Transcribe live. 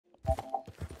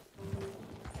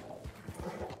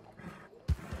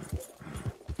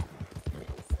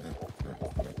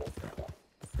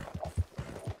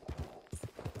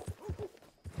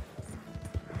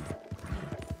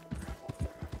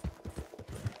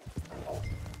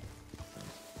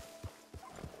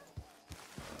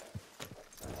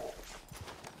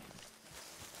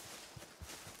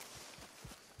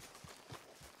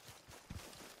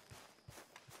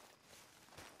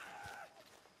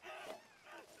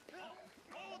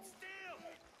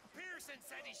Mason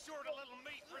said he's short a little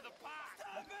meat for the pot.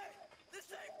 Stop it!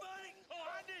 This ain't funny! Oh,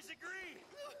 I disagree.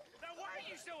 Now, why are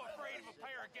you so afraid of a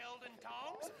pair of gelding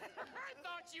tongs? I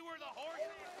thought you were the horse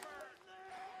expert.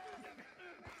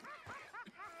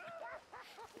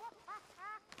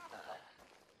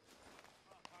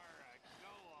 All right,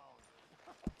 go on.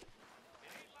 It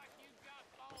ain't like you've got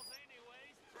balls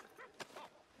anyways.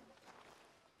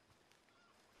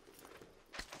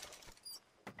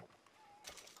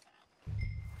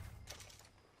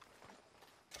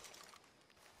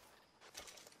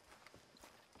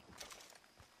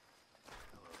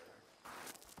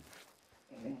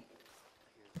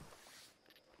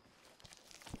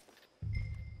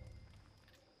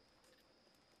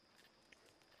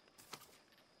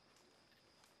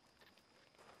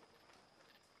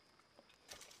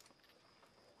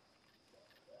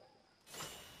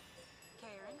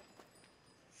 Karen?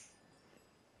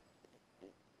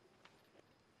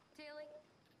 Tilly?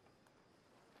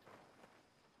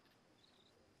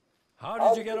 How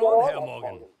did you get on, Herr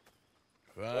Morgan?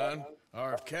 Fine.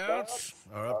 Our accounts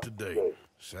are up to date.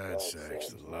 Sad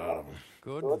sacks, a lot of them.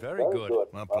 Good, very good.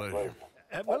 My pleasure.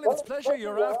 Well, if it's pleasure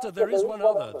you're after, there is one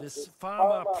other. This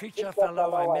farmer preacher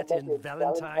fellow I met in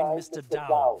Valentine, Mr.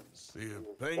 Downs. The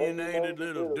opinionated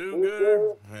little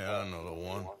do-gooder? Yeah, I know the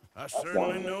one. I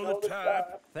certainly know the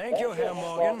type. Thank you, Herr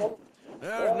Morgan.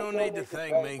 There's no need to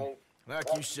thank me. Like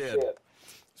you said,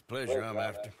 it's pleasure I'm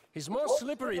after. He's more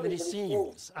slippery than he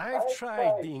seems. I've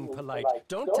tried being polite.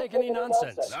 Don't take any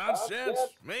nonsense. Nonsense?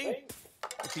 Me?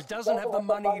 If he doesn't have the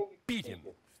money, beat him.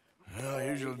 Well, I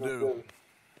usually do.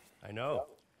 I know.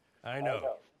 I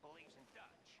know. Believes in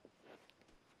Dutch.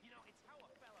 You know, it's how a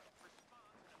fella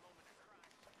responds in a moment of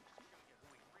crisis. Show you who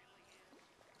he really is.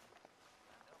 I know.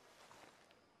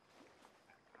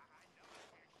 I know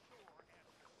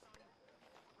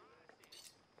as sure as the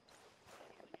sun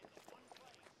rises in one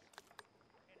place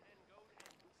and then goes and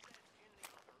sets in the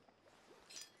other. That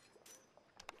doesn't get us out of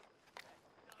this mess.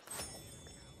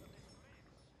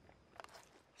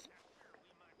 Now, sure, we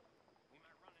might run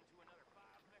into another 5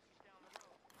 messes down the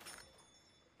road.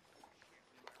 Shit,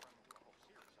 we might run into a whole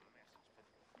series of messes,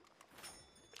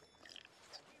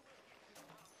 but we will get to the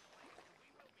promised land, and we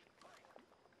will be free.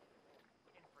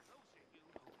 And for those of you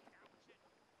who doubts it,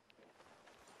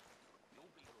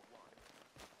 you'll be the one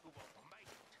who will make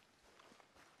it.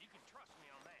 You can trust me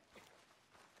on that.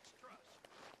 It's trust.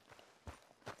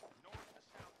 North to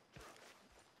south, trust.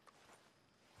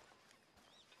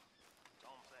 That's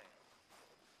all I'm saying.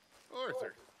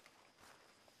 Arthur.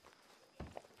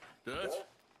 Dutch?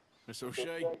 Miss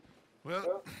O'Shea?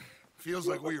 Well, feels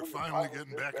like we are finally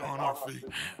getting back on our feet.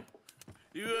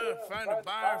 You, find a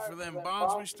buyer for them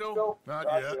bonds we stole? Not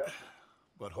yet,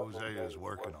 but Hosea is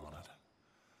working on it.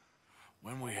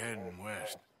 When we heading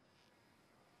west?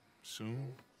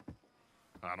 Soon?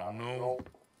 I don't know.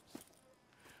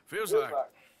 Feels like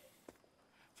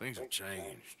things have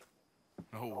changed.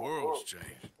 The whole world's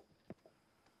changed.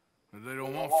 But they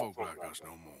don't want folk like us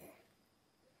no more.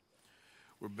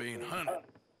 We're being hunted.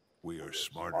 We are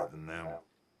smarter than them.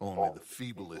 Only the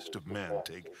feeblest of men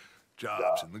take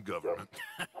jobs in the government.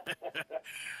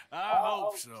 I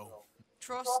hope so.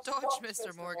 Trust Dutch,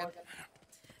 Mr. Morgan.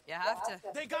 You have to.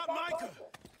 They got Micah!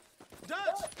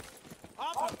 Dutch!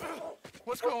 Arthur!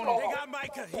 What's going on? They got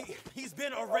Micah. He's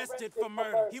been arrested for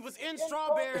murder. He was in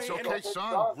Strawberry It's and... okay,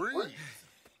 son. Breathe.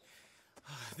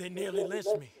 They nearly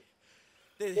lynched me.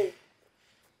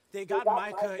 They got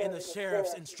Micah and the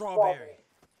sheriffs in Strawberry.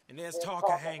 And there's talk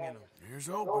of hanging him. Here's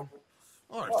open.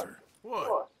 Arthur,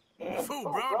 What? The fool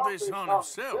brought this on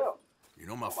himself. You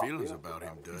know my feelings about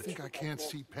him, you Dutch. think I can't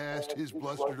see past his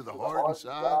bluster to the heart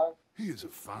inside? He is a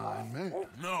fine man.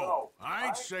 No, I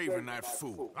ain't saving that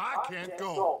fool. I can't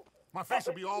go. My face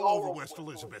will be all over West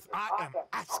Elizabeth. I am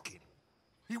asking.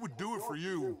 He would do it for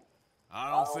you.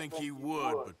 I don't think he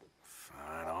would, but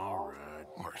fine, all right.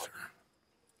 Arthur.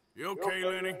 You okay,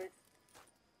 Lenny?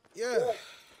 Yeah,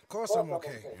 of course I'm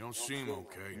okay. You don't seem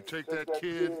okay. You take that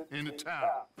kid into town.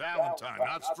 Valentine,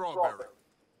 not Strawberry.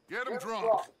 Get him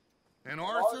drunk. And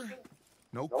Arthur,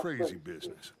 no crazy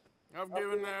business. I've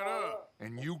given that up.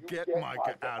 And you get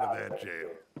Micah out of that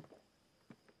jail.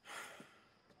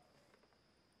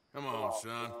 Come on,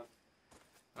 son.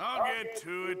 I'll get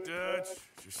to it, Dutch.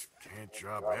 Just can't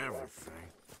drop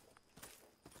everything.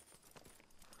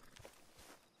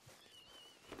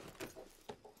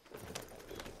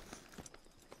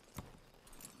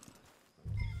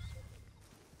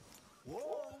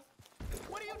 Whoa!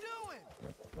 What are you doing?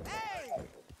 Hey!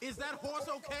 Is that horse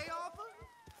okay, Arthur?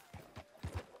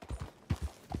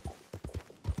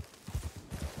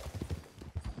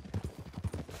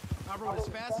 I rode as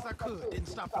fast as I could, didn't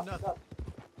stop for nothing.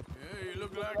 Yeah, you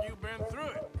look like you've been through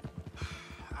it.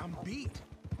 I'm beat.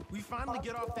 We finally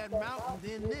get off that mountain,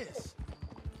 then this.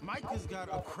 Mike has got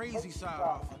a crazy side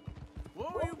offer.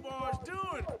 What were you boys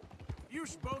doing? You were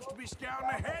supposed to be scouting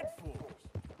ahead for us.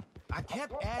 I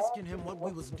kept asking him what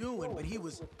we was doing, but he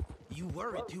was, "You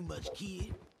worry too much,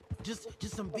 kid.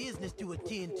 Just some business to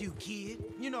attend to, kid.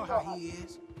 You know how he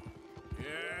is."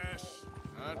 Yes,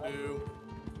 I do.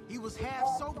 He was half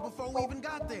soaked before we even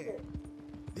got there.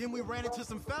 Then we ran into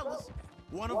some fellas.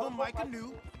 One of them, Micah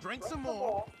knew, drank some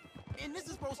more. And this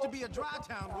is supposed to be a dry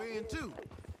town we're in, too.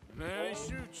 And then he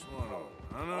shoots one of them.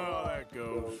 I know how that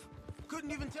goes.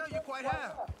 Couldn't even tell you quite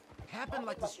how. Happened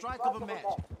like the strike of a match.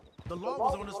 The law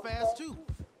was on us fast, too.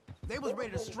 They was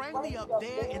ready to strangle me up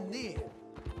there and then.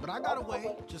 But I got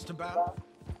away, just about.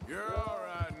 You're all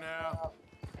right now.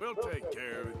 We'll take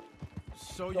care of it.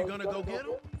 So you're gonna go get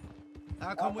him?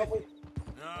 I'll come with you.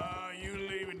 No, you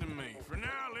leave it to me. For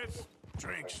now, let's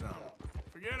drink some.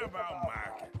 Forget about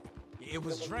Mike. It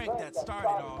was drink that started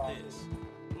all this.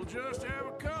 We'll just have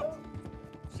a couple.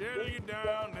 Settle you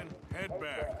down and head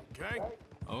back, okay?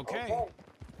 Okay.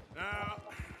 Now,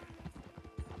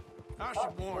 I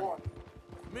should warn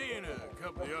you. Me and a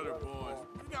couple of the other boys,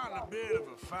 we got in a bit of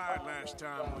a fight last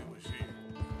time we was here.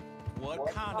 What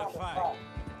kind of fight?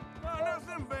 Oh,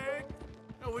 nothing big.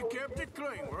 No, we kept it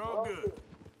clean. We're all good.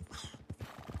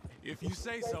 If you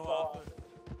say so, Arthur.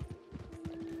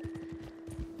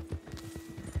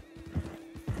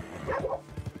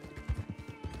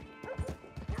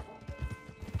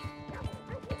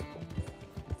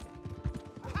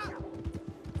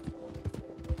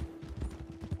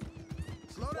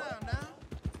 Slow down now.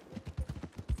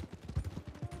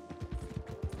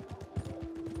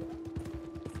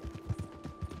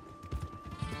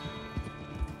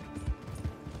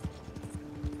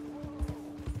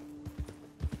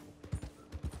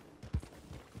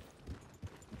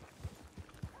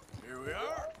 Here we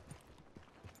are.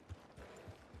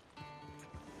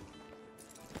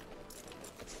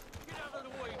 Get out of the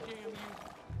way, damn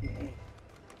you!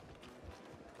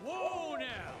 Whoa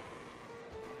now!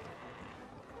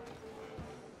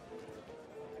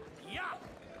 Yeah!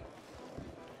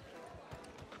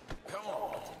 Come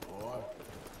on, boy.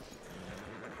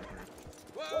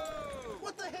 Whoa!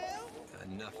 What the hell?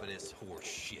 Enough of this horse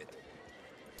shit.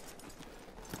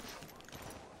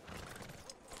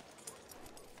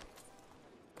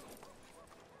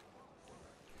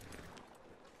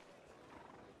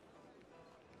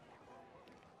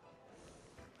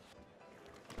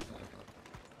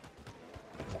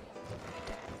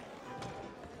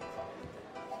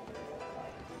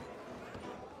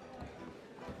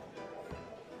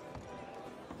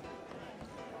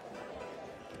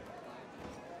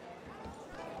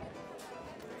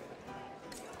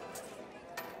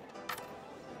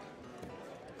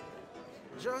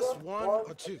 Just one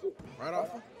or two. Right,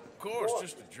 Arthur? Of course,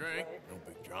 just a drink. No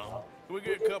big drama. Can we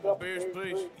get a couple beers,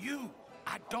 please?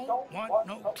 I don't want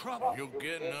no trouble. You'll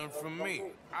get none from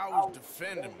me. I was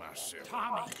defending myself.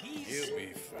 Tommy, he's... You'll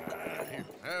be fine. Here,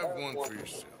 have one for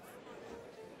yourself.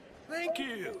 Thank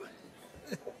you.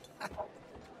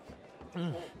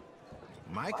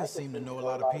 Micah seemed to know a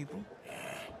lot of people.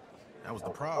 That was the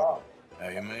problem. How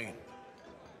you mean?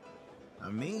 I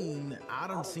mean, I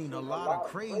done seen a lot of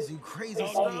crazy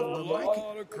stuff A with Micah.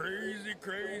 lot of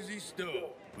crazy stuff.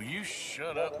 Will you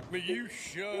shut up? Will you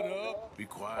shut up? Be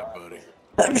quiet, buddy.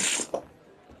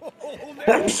 Oh,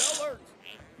 there's Dullard.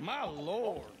 My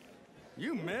lord.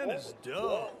 You men is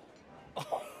dull.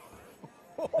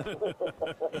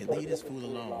 Hey, leave this fool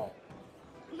alone.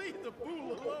 Leave the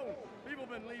fool alone. People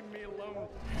been leaving me alone.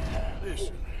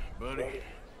 Listen, buddy.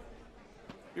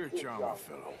 You're a charming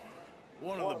fellow.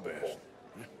 One of the best.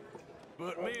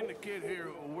 But me and the kid here,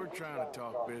 we're trying to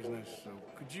talk business, so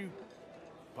could you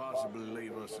possibly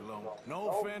leave us alone? No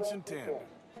offense intended.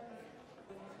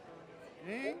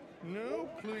 Ain't no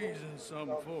pleasing some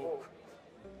folk.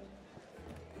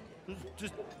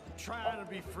 Just trying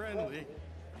to be friendly.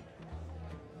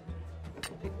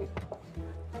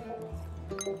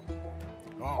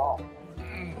 Oh.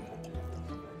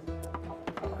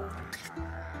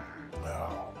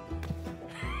 Oh.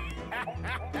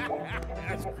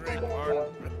 That's great, partner.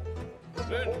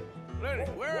 Lenny,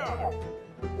 where are you?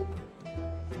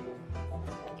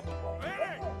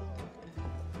 Lenny!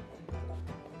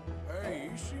 Hey,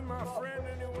 you see my friend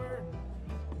anywhere?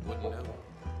 Wouldn't know.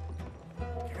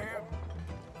 Can't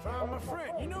find my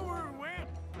friend. You know where he went?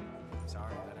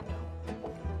 Sorry, I don't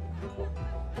know.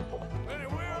 Lenny,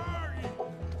 where are you?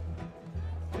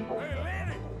 Hey,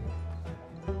 Lenny!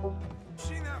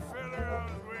 Seen that fella I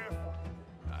was with?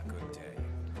 I couldn't tell you.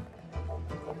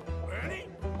 Lenny?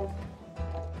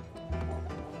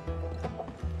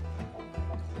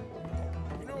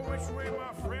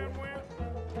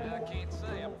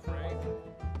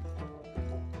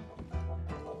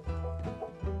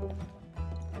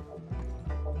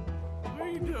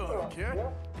 doing, kid?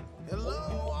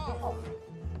 Hello, Arthur.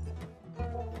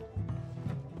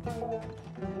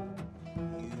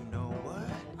 You know what?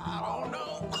 I don't know.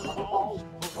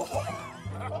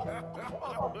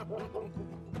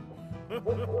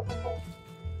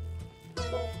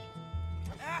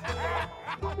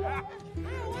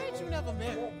 Why ain't you never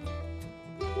married?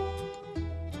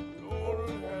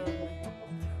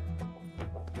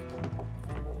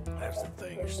 That's the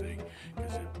thing, you see.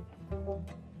 Cause it...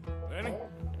 Lenny?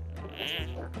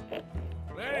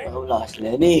 Lenny! Oh, lost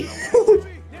Lenny.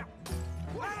 Now,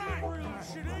 what I really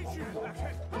shit ain't you? You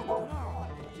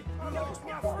lost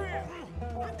my friend.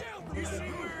 You see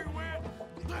where he went?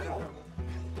 Lenny!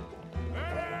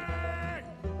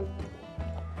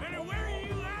 Lenny, where are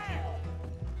you at?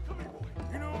 Come here, boy.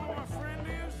 You know where my friend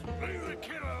is? Leave the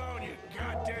kid alone, you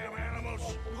goddamn animals.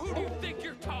 Who do you think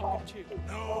you're talking to?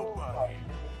 Nobody.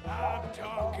 I'm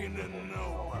talking to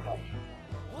nobody.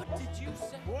 What did you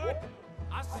say? What?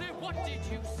 I said, what did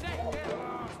you say? Get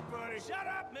lost, buddy. Shut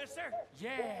up, mister.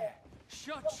 Yeah,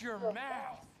 shut your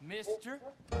mouth, mister.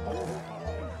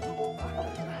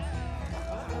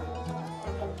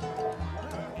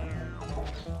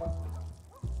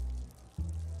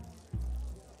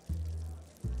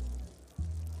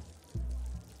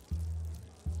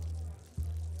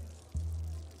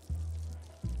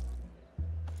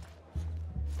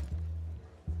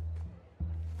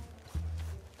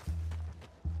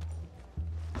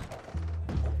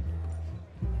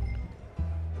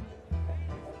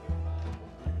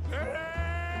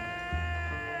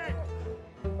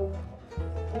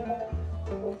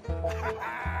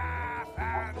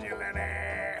 Found you,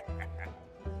 Lenny.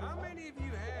 How many of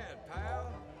you had,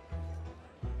 pal?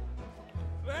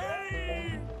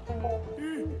 Lenny!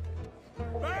 You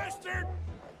bastard!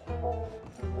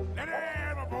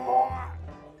 Lenny, my boy!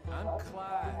 I'm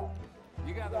Clyde.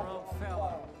 You got the wrong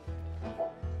fella.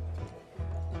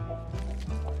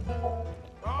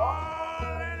 Oh,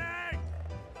 Lenny!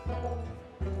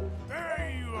 There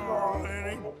you are,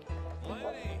 Lenny.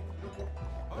 Lenny,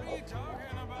 what are you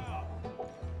talking about?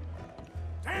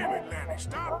 Damn it, Lenny,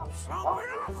 stop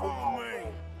slumping off on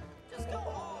me. Just go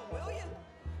home, will you?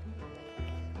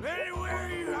 Lenny, where are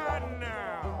you hiding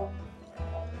now?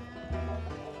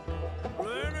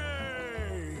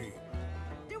 Lenny!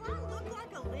 Do I look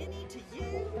like a Lenny to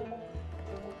you?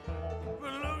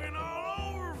 Been looking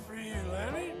all over for you,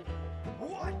 Lenny.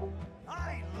 What? I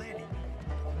ain't Lenny.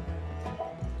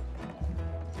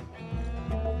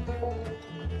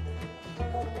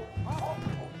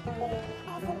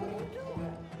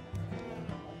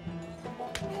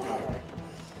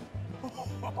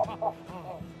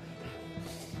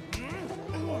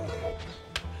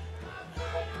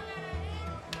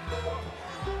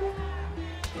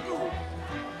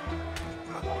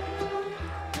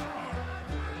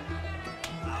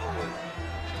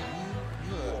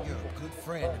 You're a good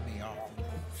friend to me, Arthur.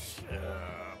 Shut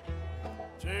up.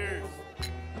 Cheers.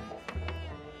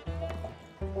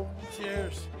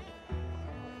 Cheers.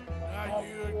 Not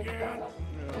you again.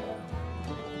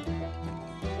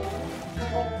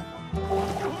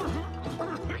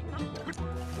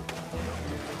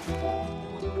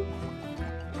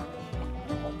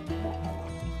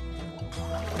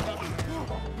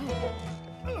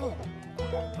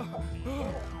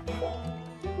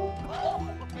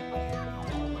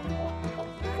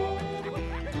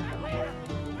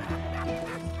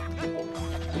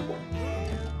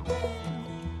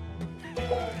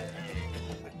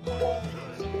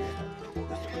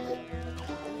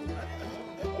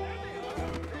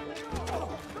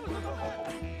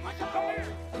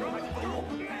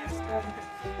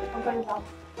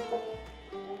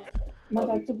 My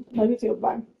back to my YouTube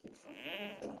bye.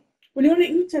 What do you want to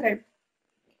eat today?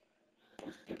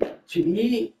 To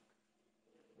eat?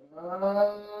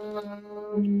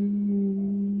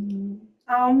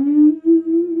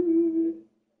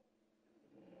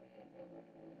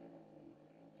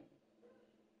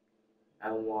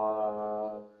 I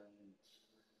want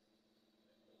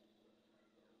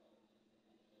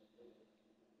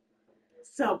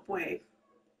Subway.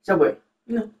 Subway.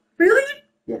 No. Really?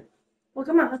 Yeah. Well,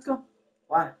 come on, let's go.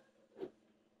 Why?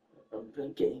 I'm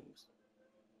playing games.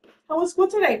 How was school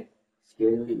today?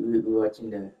 Scared we were watching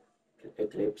the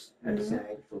eclipse Mhm.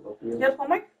 outside football field. You have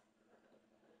homework?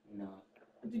 No.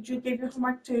 Did you give your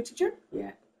homework to your teacher?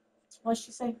 Yeah. What did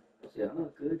she say? So I'm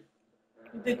not good.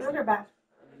 You did good or bad?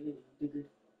 You did good.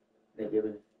 They gave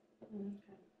it. Okay.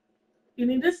 You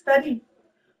need to study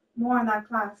more in that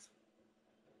class.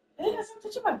 Hey, stop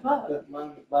touching my butt. But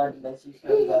mom, that she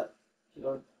talks about, she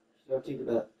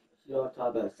don't talk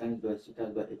about science, but she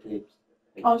talks about eclipse.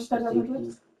 Like Oh, she talks about safety.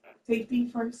 eclipse? Safety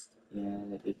first. Yeah,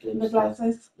 like the The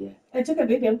glasses. Yeah. I took a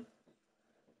video.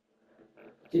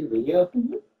 Took a video?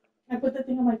 Mm-hmm. I put the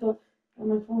thing on my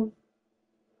phone.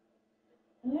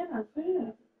 Yeah, not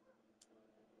bad.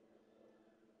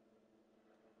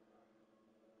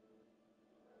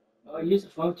 Oh, you use the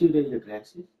phone to do your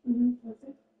glasses? Mm-hmm. That's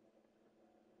it.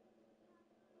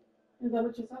 Is that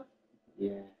what you saw?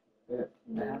 Yeah. But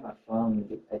I have my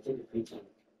phone. I took a picture.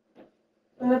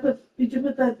 Did you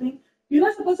put that thing? You're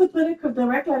not supposed to put it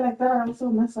directly like that or else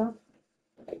it'll mess up.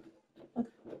 Look.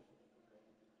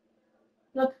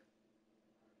 Look.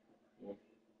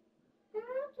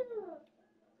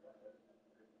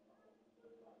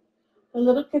 The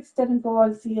little kids didn't go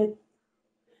and see it.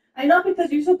 I know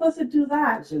because you're supposed to do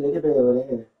that. It's a little bit over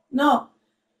there. No.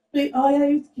 Wait, oh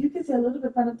yeah, you can see a little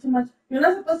bit, but not too much. You're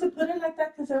not supposed to put it like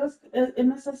that because it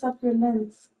messes up your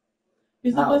lens.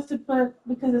 You're supposed to put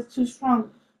because it's too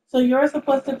strong. So you're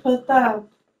supposed to put the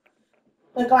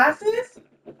glasses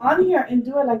on here and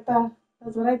do it like that.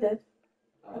 That's what I did.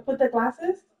 I put the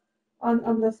glasses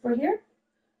on the spray here,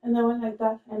 and then went like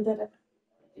that and did it.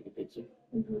 Take a picture.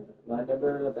 Mm-hmm. Well, I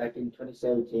remember back in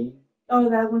 2017. Oh,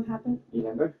 that one happened? You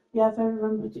remember? Yes, I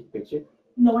remember. You took a picture?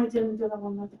 No, I didn't do that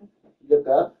one that time. You look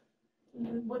up?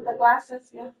 With the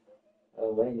glasses, yeah.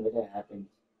 Oh, when that happened?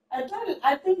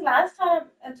 I think last time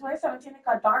in 2017 it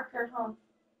got darker, huh?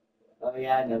 Oh,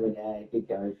 yeah, I remember that. It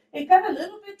got dark. It got a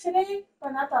little bit today,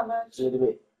 but not that much. It's a little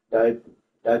bit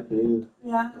dark blue.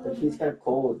 Yeah. But it's kind of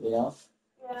cold, you know?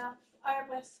 Yeah. Alright,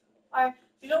 miss. Alright.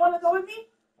 You don't want to go with me?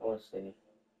 I want to stay.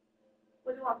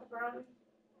 What do you want, pepperoni?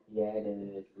 Yeah,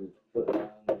 the foot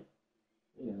long,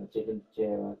 you know, chicken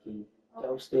Cherokee,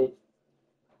 toasted,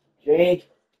 drink,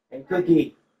 and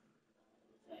cookie.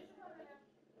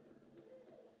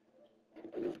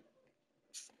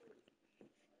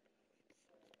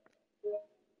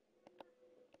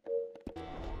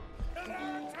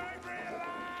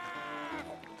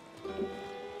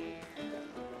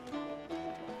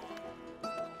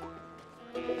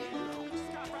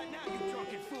 Stop right now, you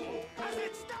drunken fool! I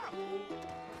said stop!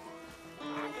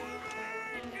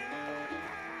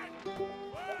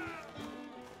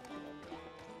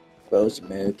 Gross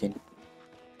American.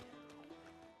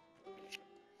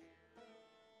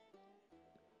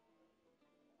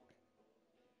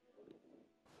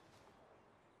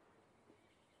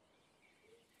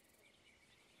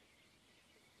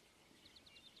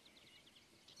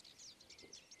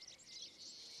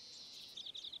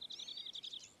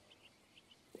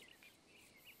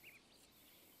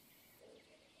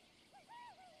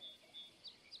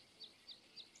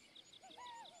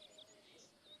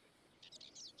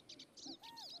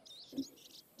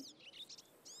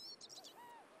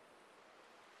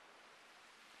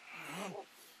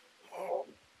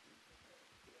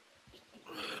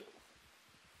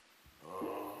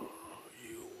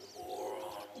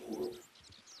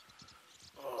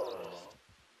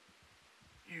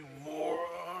 You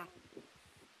moron.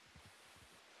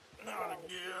 Not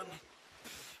again.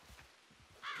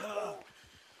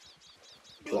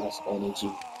 Glass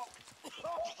energy.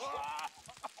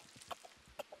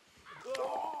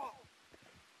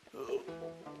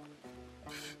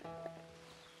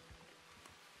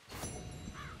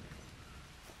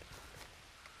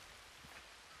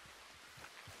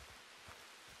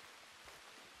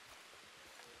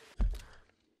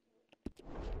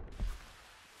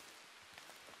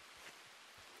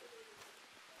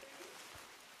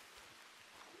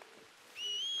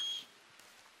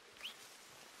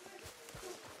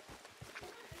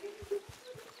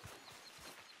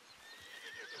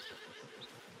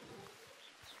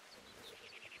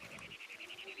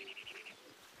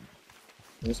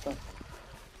 This one?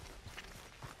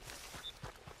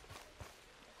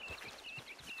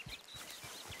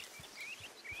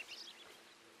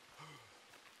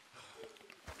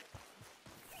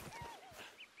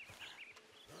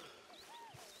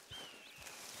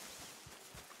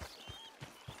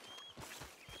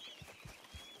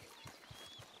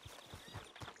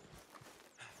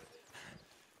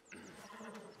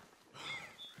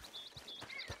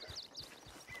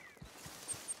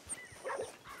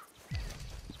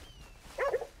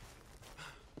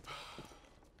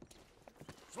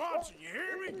 Swanson, you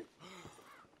hear me?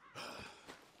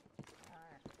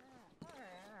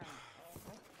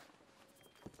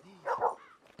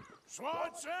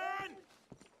 Swanson!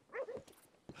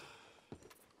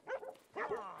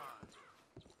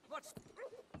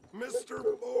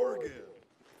 Mr. Morgan,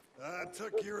 I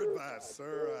took your advice,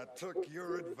 sir. I took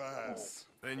your advice.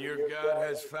 Then your god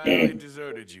has finally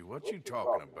deserted you. What you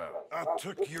talking about? I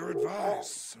took your advice,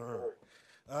 sir.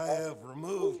 I have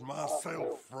removed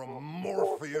myself from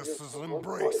Morpheus's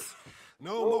embrace.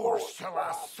 No more shall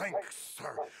I sink,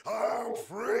 sir. I am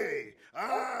free.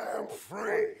 I am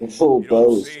free. Full You don't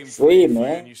bows. seem Free, friend.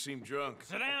 man. You seem drunk.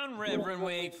 Sit down, Reverend.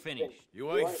 We ain't finished.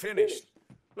 You ain't finished.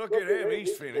 Look at him,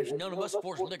 he's finished. None of us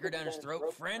forced liquor down his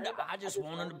throat, friend. I just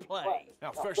want him to play.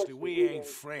 Now, firstly, we ain't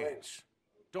friends.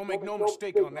 Don't make no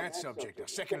mistake on that subject. Now,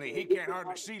 secondly, he can't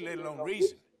hardly see, let alone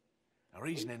reason. Now,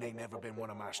 reasoning ain't never been one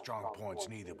of my strong points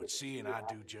neither, but seeing I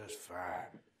do just fine.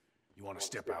 You want to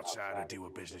step outside or deal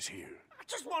with business here? I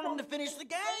just want him to finish the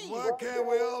game. Why can't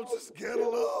we all just get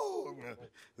along?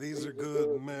 These are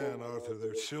good men, Arthur.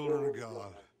 They're children of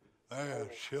God. They're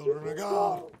children of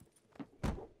God.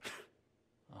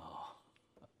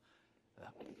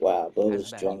 Wow, Bo How's was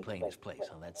about you drunk. playing this place,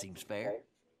 huh? That seems fair.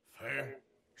 Fair?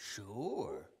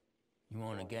 Sure. You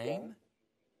want a game?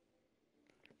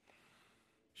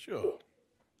 Sure.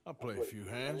 I'll play a few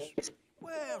hands.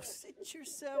 Well, sit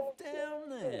yourself down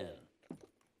then.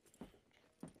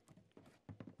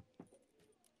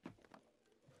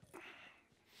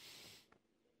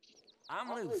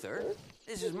 I'm Luther.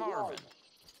 This is Marvin.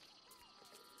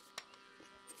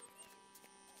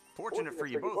 Fortunate for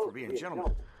you both for being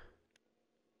gentlemen.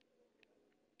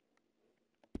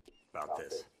 About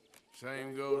this.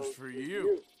 Same goes for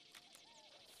you.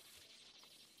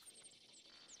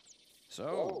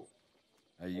 So,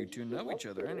 how you two know each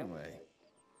other anyway?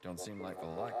 Don't seem like the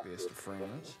likeliest of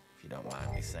friends, if you don't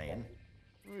mind me saying.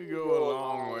 We go a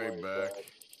long way back.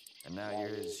 And now you're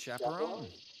his chaperone?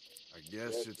 I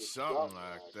guess it's something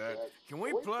like that. Can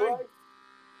we play?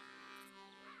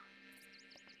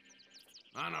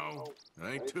 I know.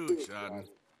 It ain't too exciting.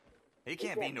 He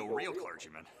can't be no real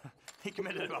clergyman. He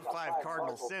committed about 5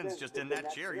 cardinal sins just in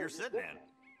that chair you're sitting in.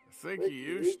 I think he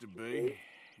used to be.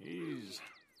 He's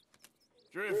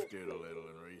drifted a little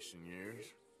in recent years.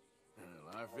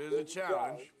 Life is a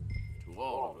challenge to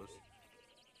all of us.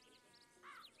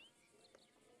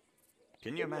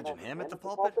 Can you imagine him at the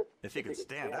pulpit? If he could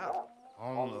stand up.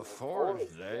 On the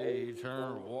fourth day, he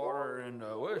turned water into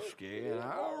whiskey, and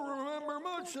I don't remember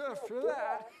much after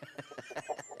that.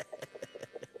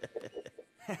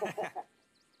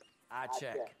 I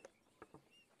check.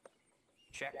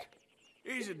 Check.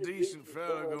 He's a decent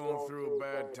fella going through a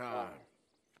bad time.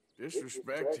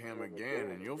 Disrespect him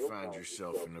again, and you'll find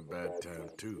yourself in a bad time,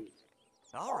 too.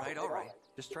 All right, all right.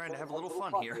 Just trying to have a little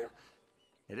fun here.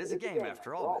 It is a game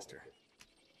after all, mister.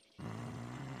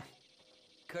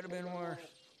 Could have been worse.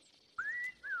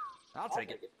 I'll take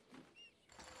it.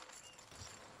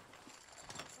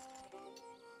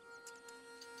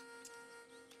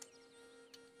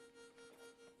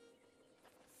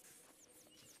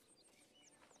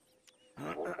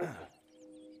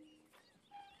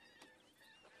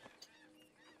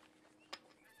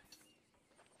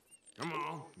 Come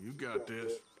on, you got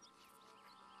this.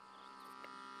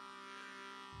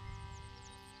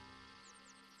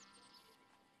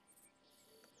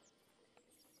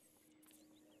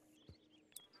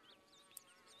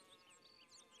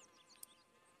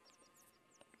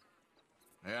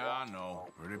 Yeah, I know.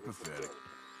 Pretty pathetic.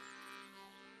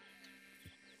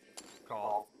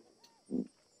 Call.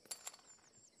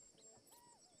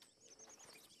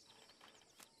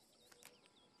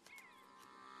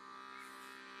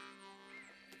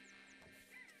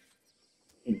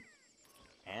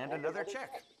 And another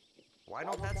check. Why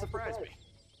don't that surprise me?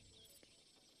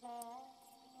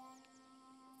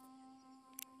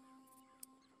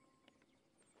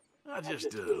 I just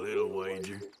did a little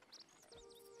wager.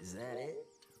 Is that it?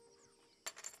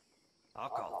 I'll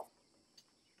call.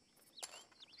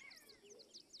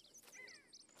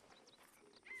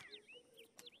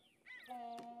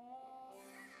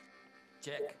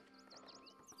 Check.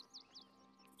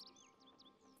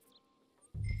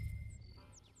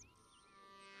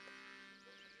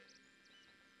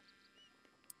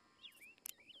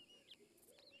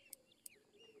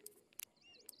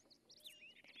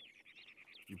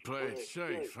 You play it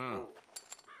safe, huh?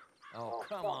 Oh,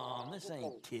 come on. This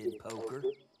ain't kid poker.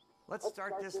 Let's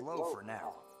start this low for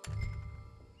now.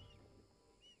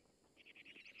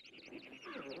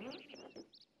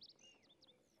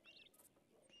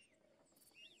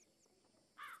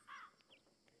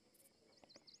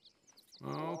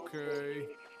 Okay.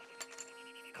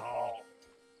 Call.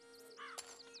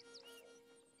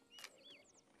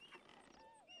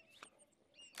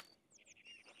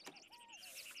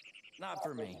 Not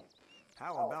for me.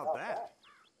 How about that?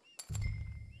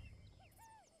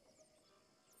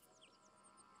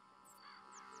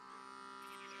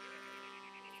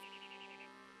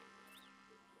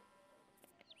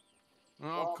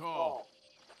 I'll call.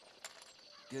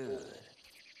 Good.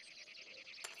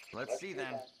 Let's see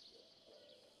then.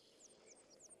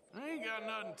 I ain't got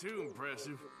nothing too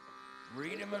impressive.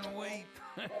 Read him and weep.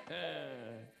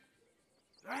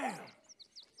 Damn.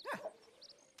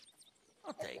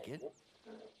 I'll take it.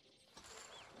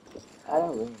 I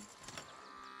don't win.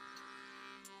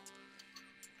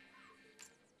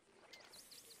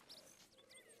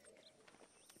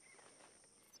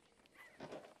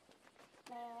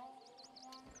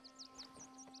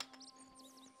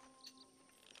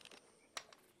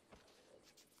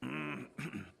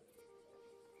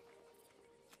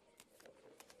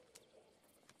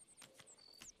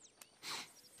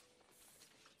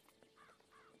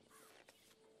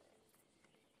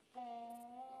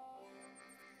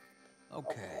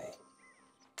 Okay.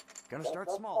 Gonna start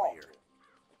small here.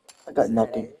 I got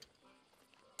nothing.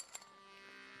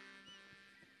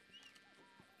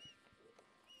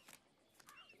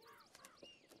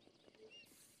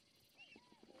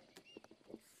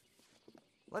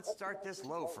 Let's start this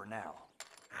low for now.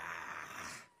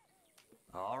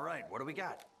 All right, what do we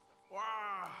got?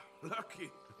 Wow, lucky.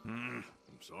 I'm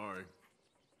sorry.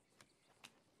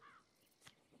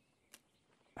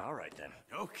 All right, then.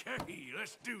 Okay,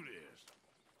 let's do this.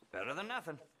 Better than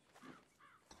nothing.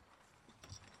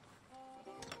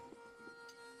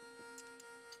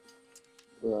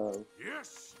 Whoa.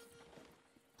 Yes.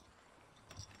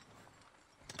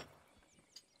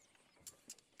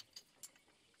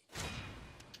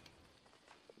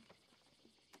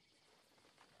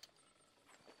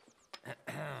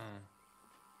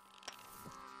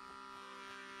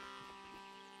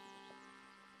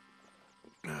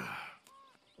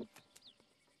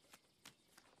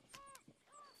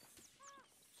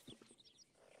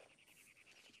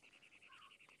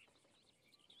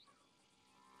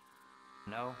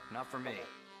 No, not for me.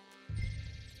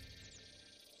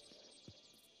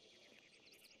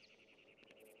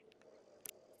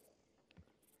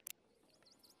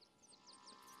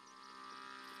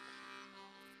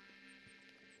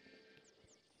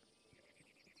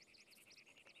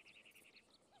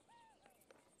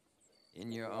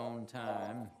 In your own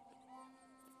time.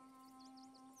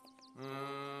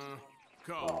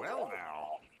 Call. Well, now.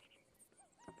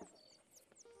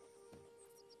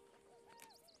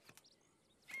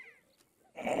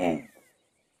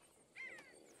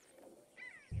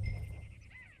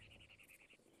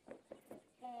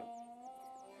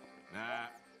 Nah.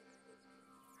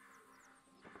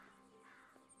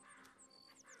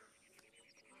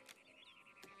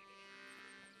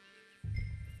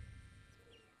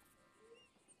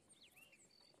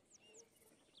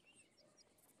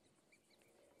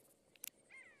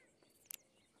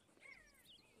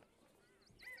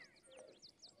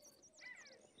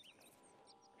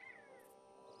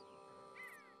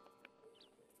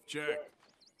 Check.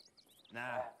 Nah.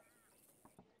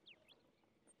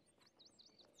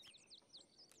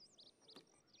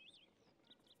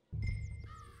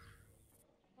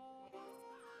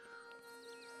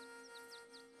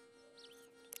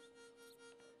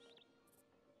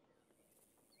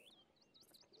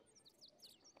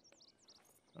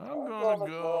 I'm gonna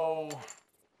go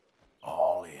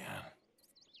all in.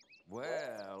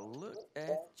 Well, look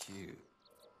at you.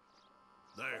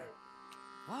 There.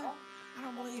 What? I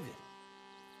don't believe it.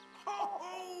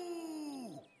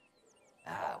 Ho-ho!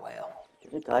 Ah, well.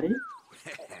 Did I got it?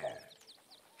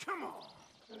 Come on.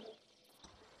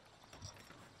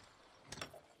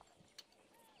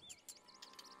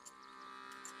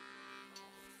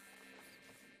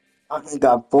 I only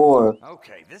got 4.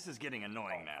 Okay, this is getting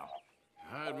annoying now.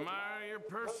 I admire your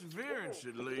perseverance,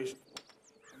 at least.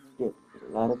 Get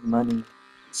a lot of money.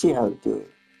 See how to do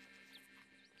it.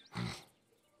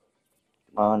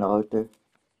 Come on, Arthur.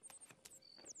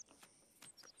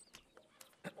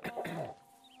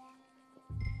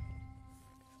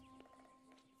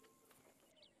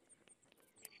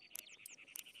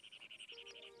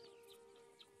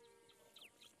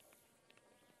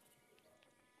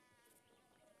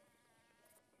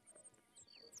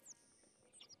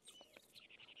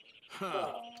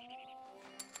 Huh.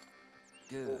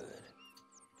 Good.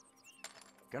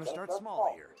 Gonna start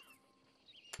small here.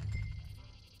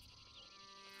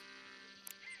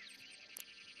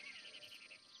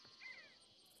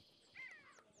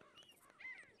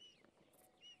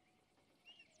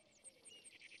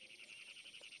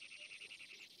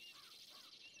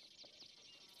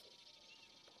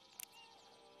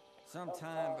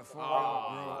 Sometime before we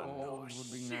all grow old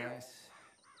would be nice.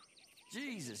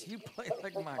 Jesus, you play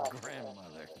like my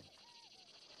grandmother.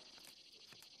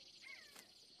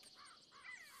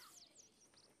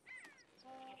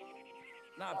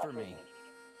 Not for me.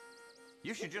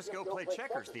 You should just go play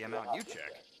checkers the amount you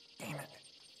check. Damn it.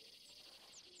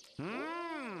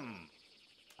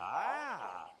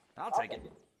 Ah, I'll take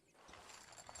it.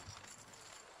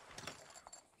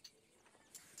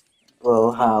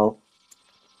 Well, how?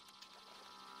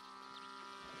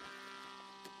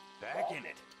 Back in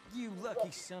it. You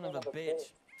lucky son of a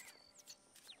bitch.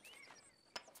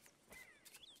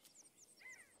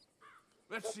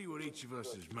 Let's see what each of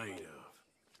us is made of.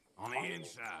 On the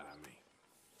inside, I mean.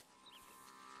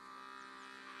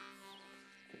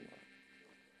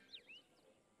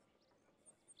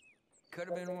 Could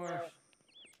have been worse.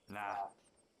 Nah.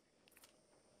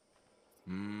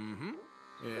 Mm-hmm.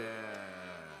 Yeah.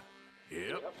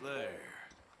 Yep, there.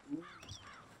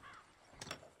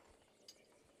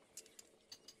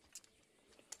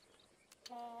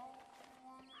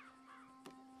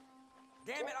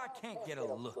 Damn it, I can't get a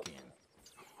look in.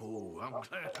 Oh, I'm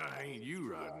glad I ain't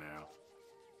you right now.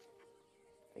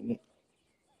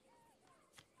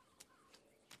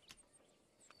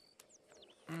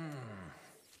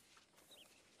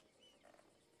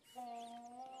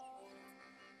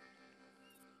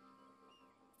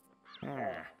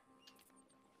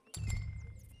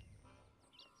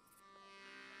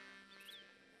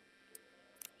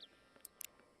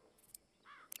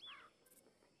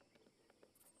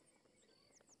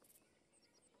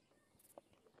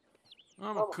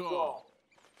 I'm a call.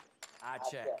 I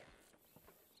check.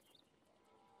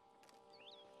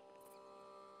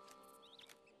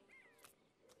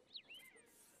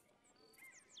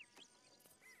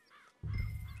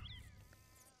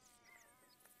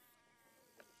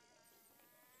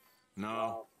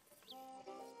 No.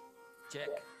 Check.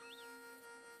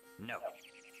 No.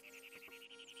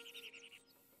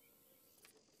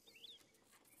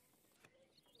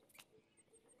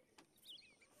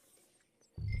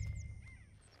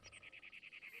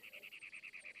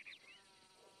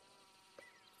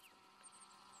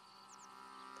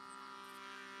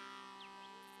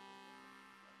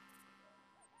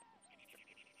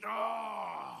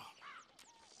 Oh!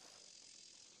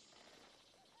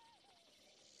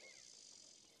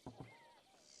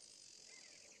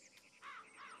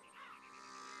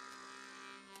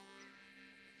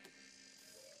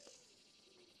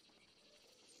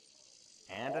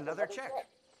 And another check.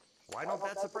 Why don't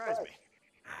that surprise me?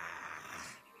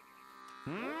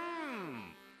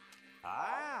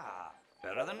 Ah,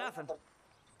 better than nothing. Come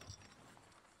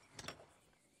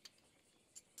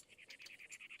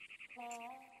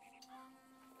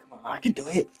on, I can do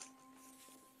it.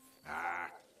 Ah,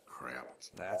 crap.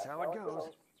 That's how it goes.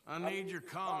 I need your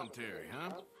commentary,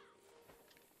 huh?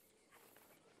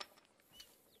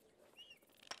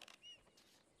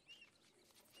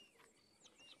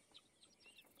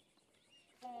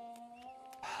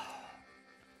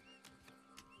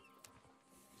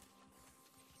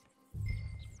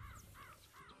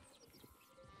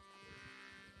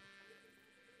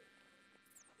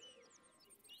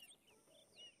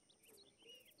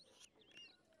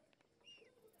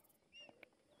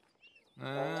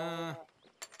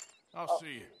 I'll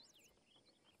see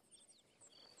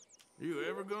you. You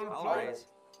ever gonna play? Always.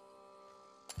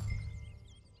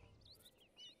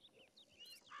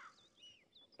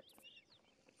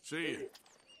 See you.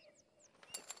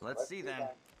 Let's see then.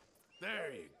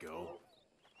 There you go.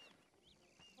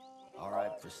 All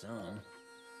right for some.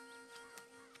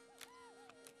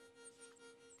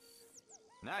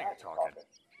 Now you're talking.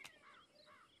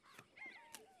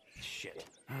 Shit.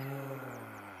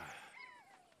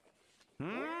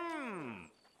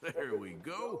 There we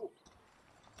go.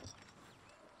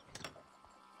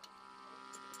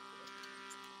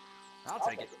 I'll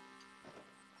take it.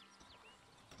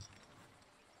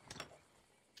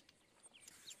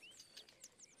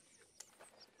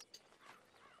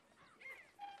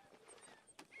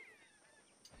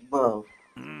 Bro.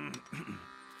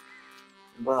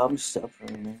 Bro, I'm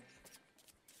suffering, man.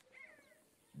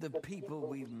 The people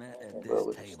we've met at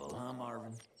this table, huh,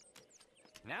 Marvin?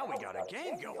 Now we got a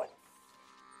game going.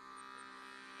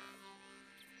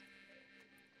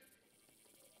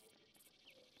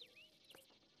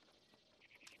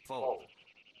 Fold.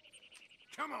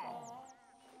 Come on.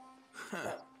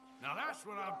 Now that's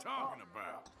what I'm talking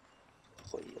about.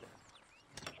 Oh, yeah.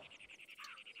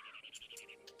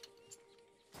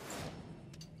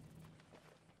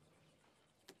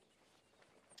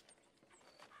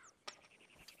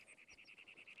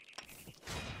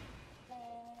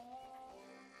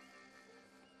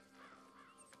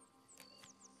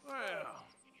 Well,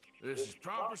 this is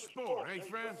proper sport, hey,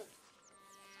 friend?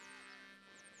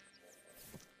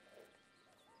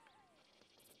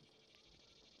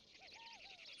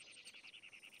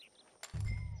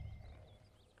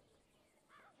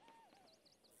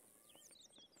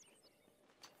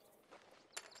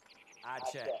 I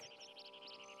check.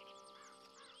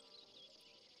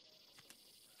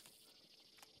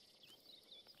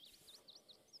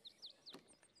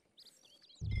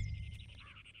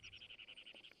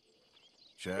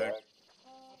 Check.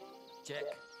 Check.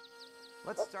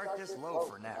 Let's start this low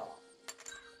for now.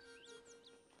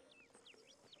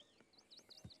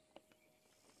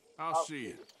 I'll see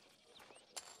you.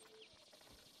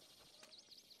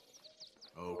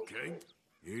 Okay,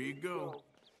 here you go.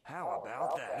 How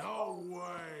about that? No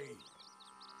way!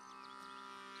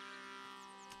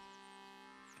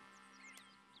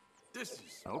 This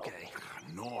is okay.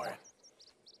 Annoying.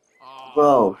 Oh,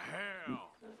 Bro.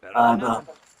 hell.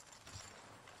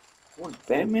 What,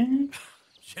 Batman?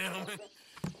 Gentlemen,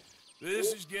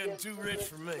 this is getting too rich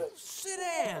for me. Sit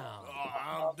down. Oh,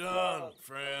 I'm done,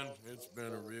 friend. It's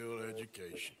been a real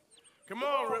education. Come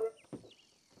on, Rip.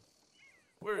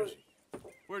 Where is he?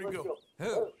 Where'd he go?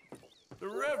 Who? The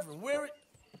Reverend. Where it?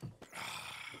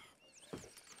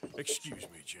 Excuse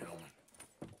me, gentlemen.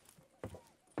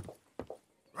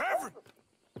 Reverend!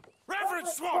 Reverend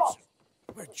Swanson!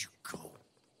 Where'd you go?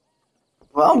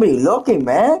 Well, I'll be looking,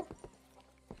 man.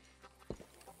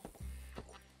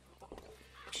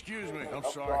 Excuse me, I'm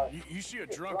sorry. You see a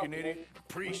drunken idiot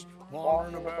priest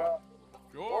wandering about?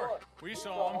 Sure, we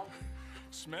saw him,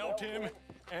 smelt him,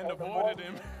 and avoided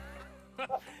him.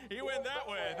 He went that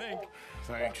way, I think.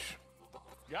 Thanks.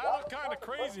 Guy looked kind of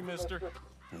crazy, mister.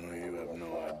 Oh, you have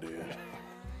no idea.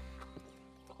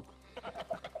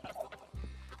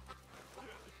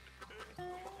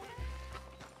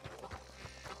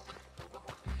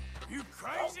 You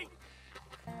crazy?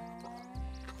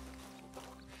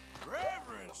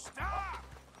 Reverend, stop!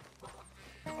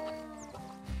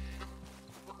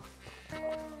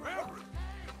 Reverend!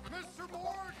 Mr.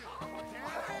 Morgan!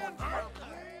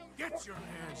 Get your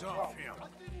hands off him! I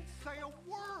didn't say a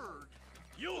word!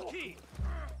 You'll keep.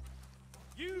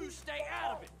 You stay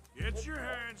out of it. Get your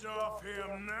hands off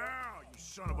him now, you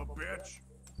son of a bitch!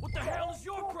 What the hell is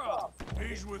your problem?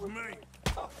 He's with me.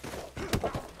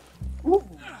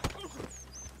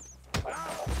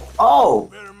 Oh!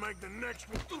 Better make the next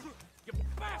one. You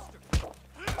bastard!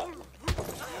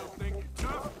 Still think you're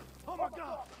tough? Oh my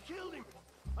God! Killed him!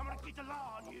 I'm gonna keep the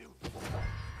law on you.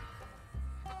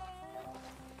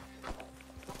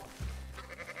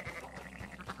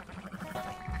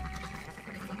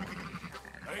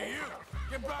 Hey, you!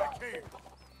 Get back here!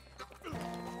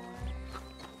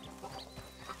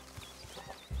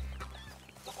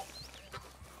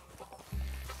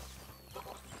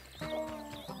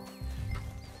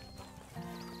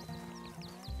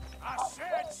 I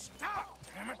said stop,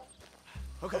 damn it!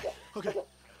 Okay.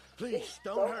 Please,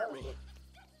 don't hurt me.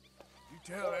 You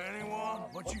tell anyone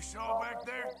what you saw back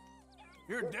there?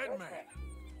 You're a dead man.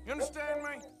 You understand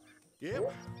me?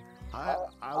 Yep. I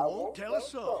won't tell a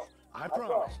soul. I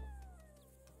promise.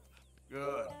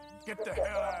 Good. Get the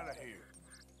hell out of here.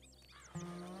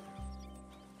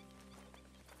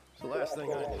 It's the last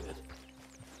thing I needed.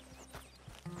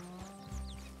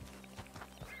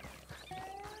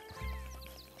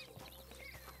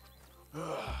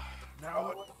 Now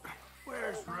what?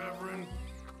 Where's Reverend?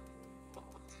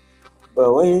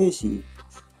 But where is he?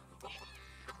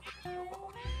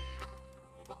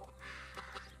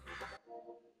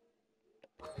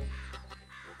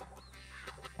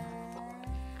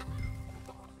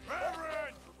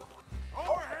 Reverend!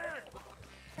 Over here!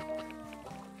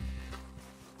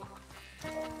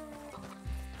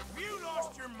 Have you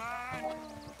lost your mind?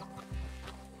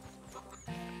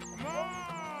 Come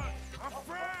on, my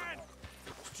friend!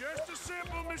 It's just a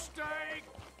simple mistake.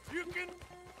 You can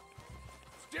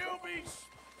still be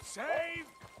saved.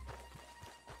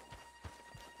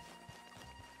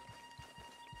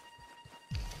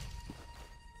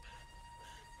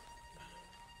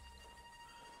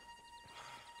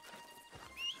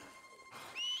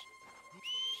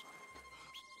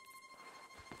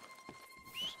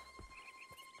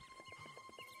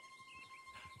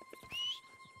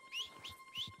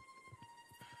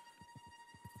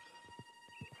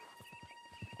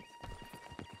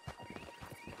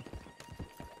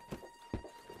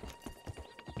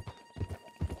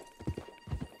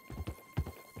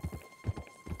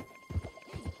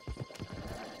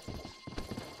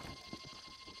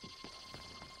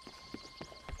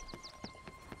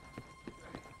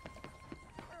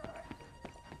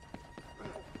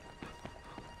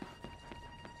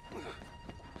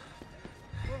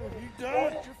 What have you done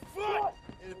with your foot?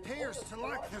 It appears to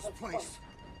like this place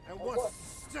and wants to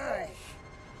stay.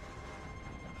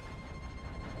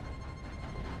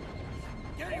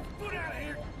 Get your foot out of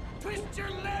here! Twist your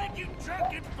leg, you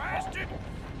drunken bastard!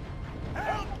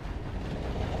 Help!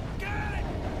 Got it!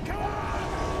 Come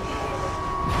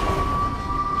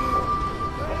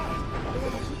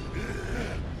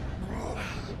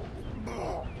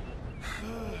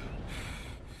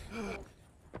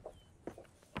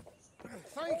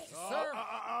Thank you, sir.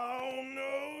 Oh,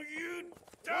 no, you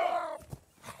don't.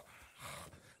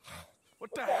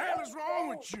 What the hell is wrong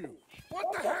with you? What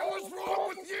the hell is wrong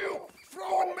with you?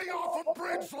 Throwing me off a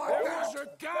bridge like There that? was a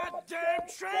goddamn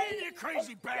train, you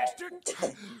crazy bastard!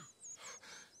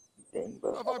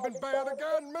 Have I been bad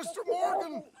again, Mr.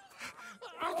 Morgan?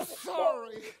 I'm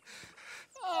sorry.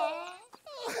 I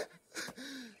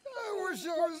wish I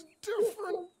was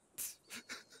different.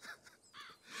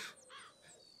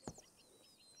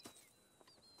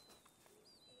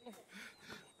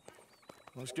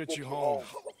 Let's get you home.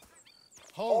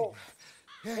 Home?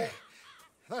 Yeah,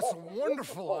 that's a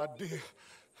wonderful idea.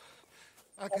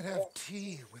 I could have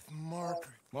tea with Margaret.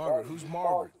 Margaret? Who's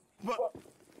Margaret? But...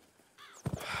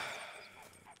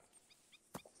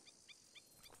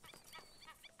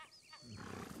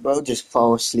 Bro, just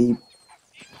fall asleep.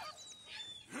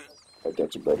 I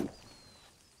got you, buddy.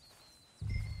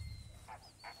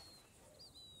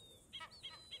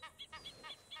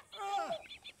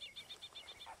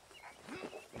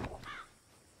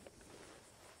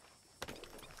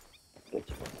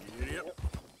 Idiot.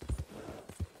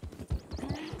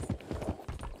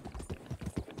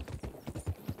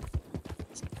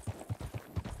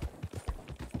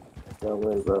 Don't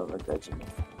worry, bro. I got you, man.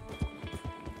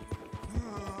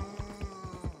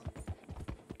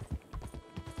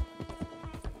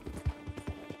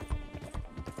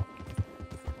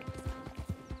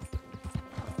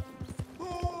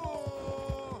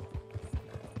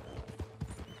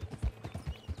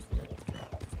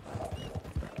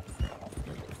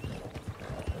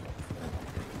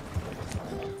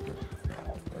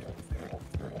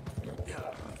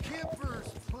 Kippers,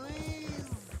 please.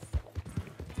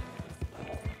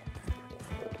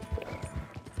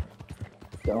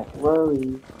 Don't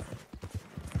worry.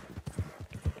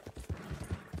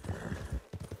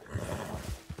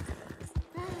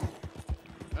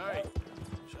 Hey,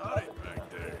 shut it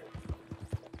back there.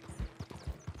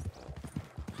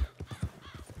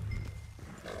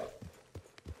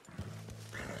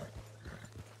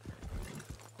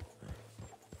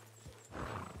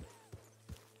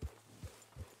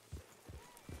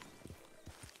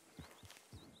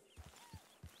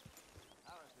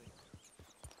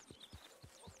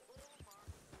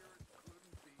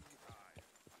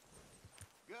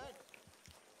 Good.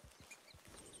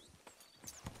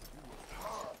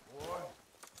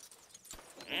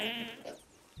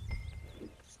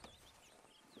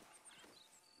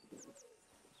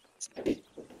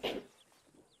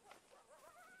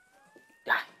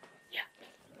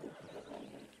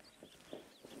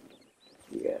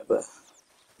 Yeah, but...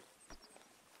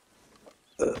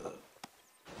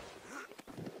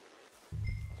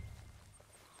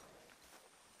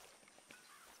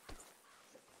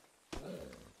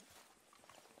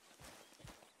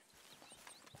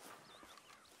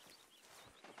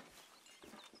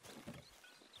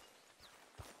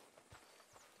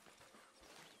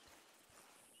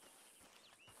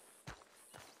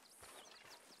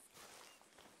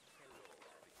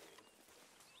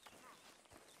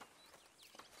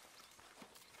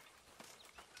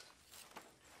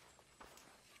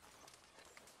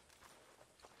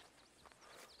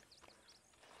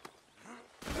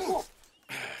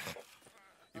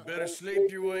 You better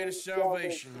sleep your way to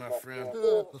salvation, my friend.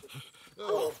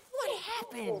 Oh, what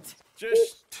happened?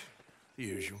 Just the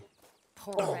usual.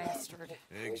 Poor bastard.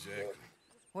 Exactly.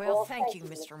 Well, thank you,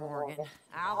 Mr. Morgan.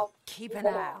 I'll keep an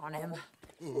eye on him.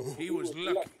 He was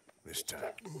lucky this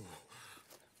time.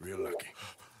 Real lucky.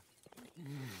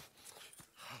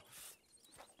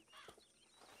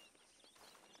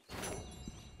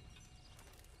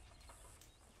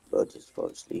 Bro, just fall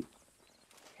asleep.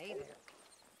 Hey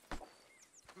there.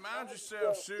 Mind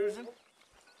yourself, Susan.